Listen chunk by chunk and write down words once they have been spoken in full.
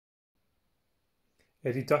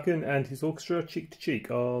Eddie Duchin and his orchestra, Cheek to Cheek,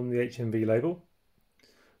 on the HMV label.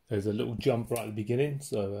 There's a little jump right at the beginning,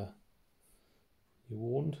 so you're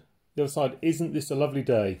warned. The other side, Isn't This a Lovely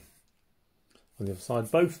Day? On the other side,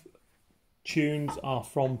 both tunes are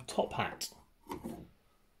from Top Hat.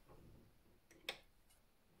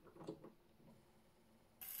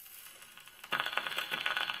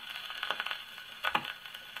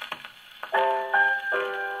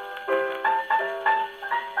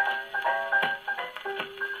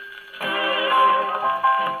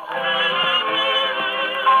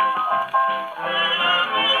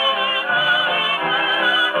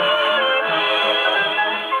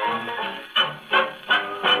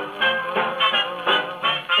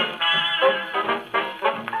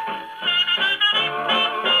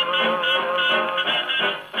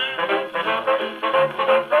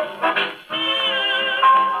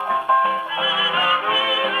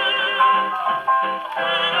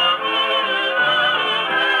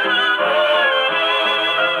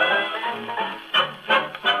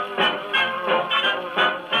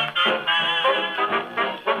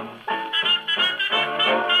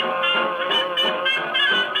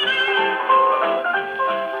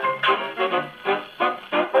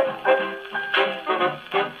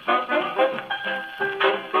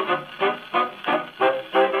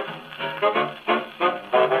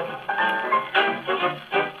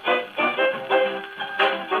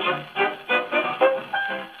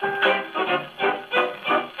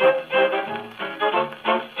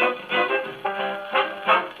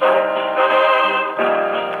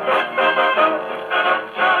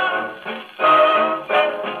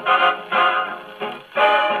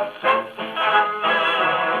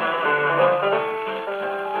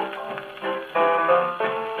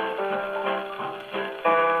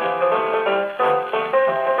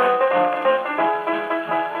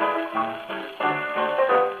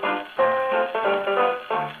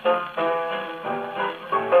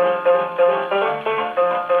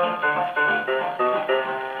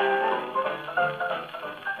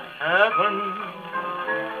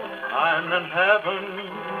 I'm in heaven,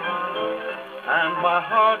 and my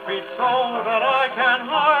heart beats so that I can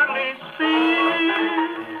hardly speak,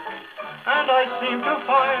 and I seem to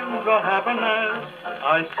find the happiness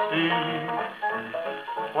I see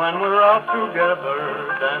when we're out together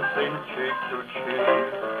dancing cheek to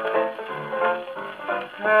cheek.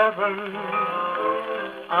 Heaven,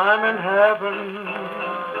 I'm in heaven,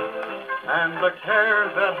 and the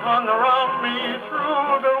cares that hung around me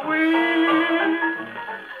through the week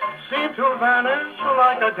seem to vanish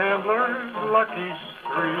like a gambler's lucky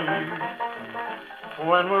streak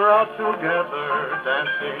when we're out together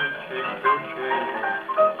dancing cheek to cheek.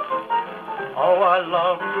 Oh, I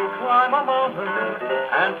love to climb a mountain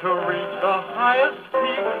and to reach the highest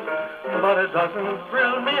peak, but it doesn't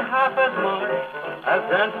thrill me half as much as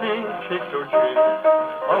dancing cheek to cheek.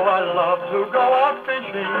 Oh, I love to go out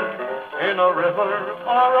fishing in a river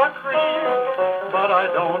or a creek, but I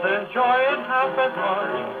don't enjoy it half as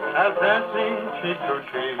much as dancing cheek to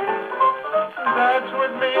cheek. Dance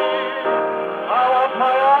with me, I want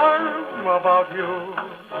my arm about you,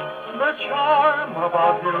 the charm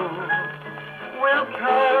about you will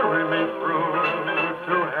carry me through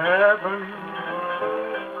to heaven.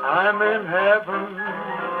 I'm in heaven,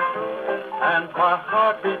 and my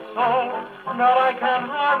heart beats so that I can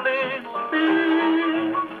hardly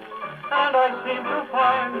speak, and I seem to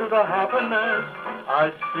find the happiness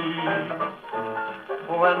I see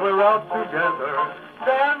when we're out together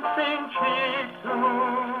dancing cheek to